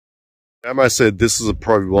I might say this is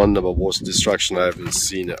probably one of the worst destruction I've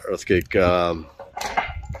seen in earthquake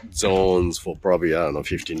zones for probably, I don't know,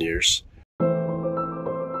 15 years.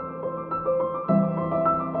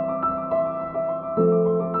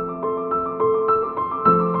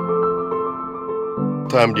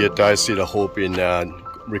 Time I see the hope in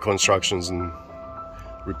reconstructions and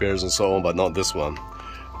repairs and so on, but not this one.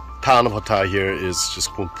 Town of Hatay here is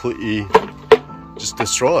just completely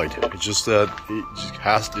destroyed.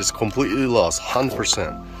 It's completely lost,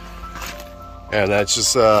 100%. And that's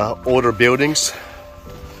just older buildings.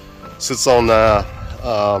 Sits on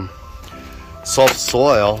soft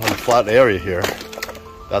soil and flat area here.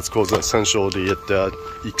 That's caused essentially the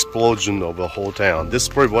explosion of the whole town. This is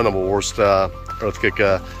probably one of the worst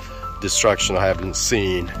earthquake destruction I haven't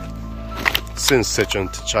seen since Syria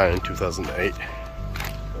and China in 2008.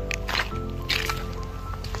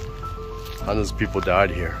 Hundreds of people died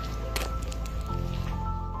here.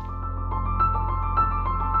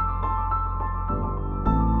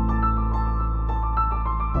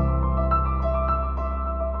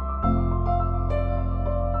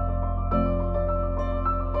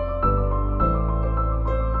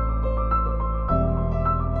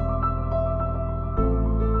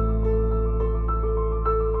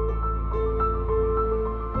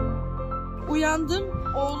 Uyandım,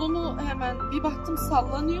 oğlumu hemen bir baktım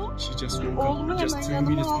sallanıyor. Oğlumu hemen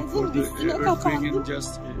yanıma aldım, üstüne kapandım.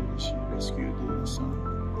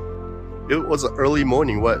 It was an early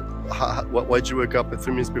morning. Why did you wake up 3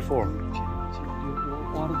 minutes before?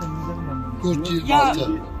 Ya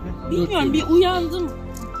bilmiyorum, bir uyandım.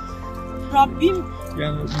 Rabbim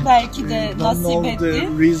belki de nasip etti.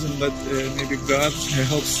 Maybe God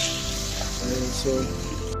helps.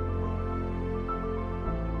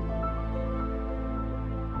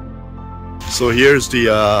 So here's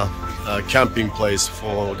the camping place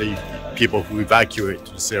for the people who evacuate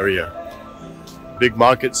to this area. Big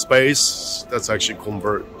market space that's actually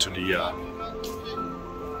converted to the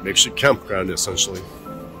makeshift campground essentially.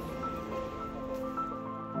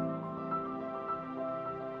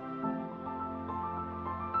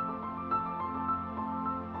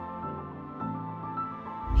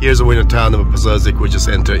 Here's the winter town of Pazazik. We just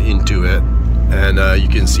entered into it, and you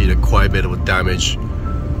can see the quite a bit of damage.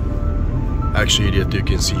 Actually, you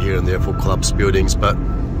can see here and there for collapsed buildings, but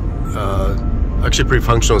actually pretty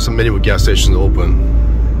functional. So many gas stations open.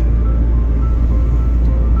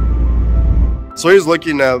 So here's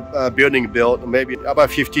looking at a building built maybe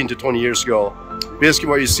about 15 to 20 years ago. Basically,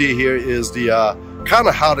 what you see here is the kind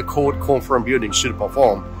of how the code confirmed building should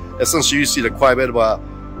perform. Essentially, you see the quite a bit of a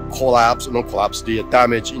collapse, not collapse, the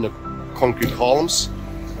damage in the concrete columns,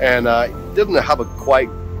 and didn't have a quite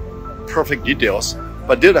perfect details,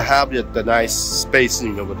 but did have the nice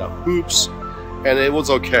spacing over the hoops, and it was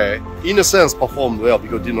okay. In a sense, performed well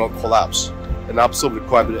because it did not collapse and absorbed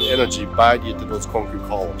quite a bit of energy by those concrete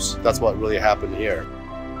columns. That's what really happened here.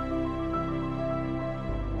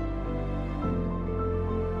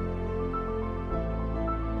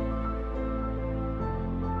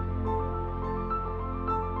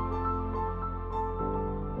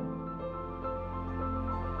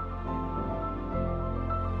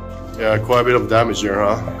 Yeah, quite a bit of damage here,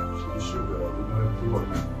 huh?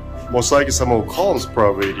 Most likely some of the columns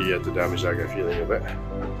probably the damage, I got a feeling of it.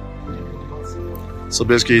 So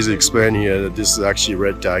basically he's explaining here that this is actually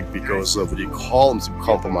red tag because of the columns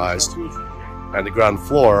compromised and the ground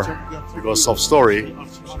floor, because of story,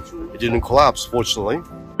 it didn't collapse, fortunately.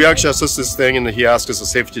 We actually assessed this thing and he asked us the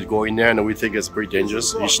safety to go in there, and we think it's pretty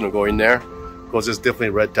dangerous. You shouldn't go in there because it's definitely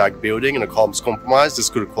a red tag building and the columns compromised. This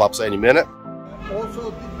could collapse any minute.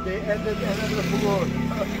 Also, they added another floor. The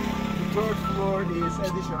third floor is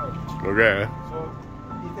additional. Okay. So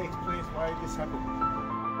it explains why this happened.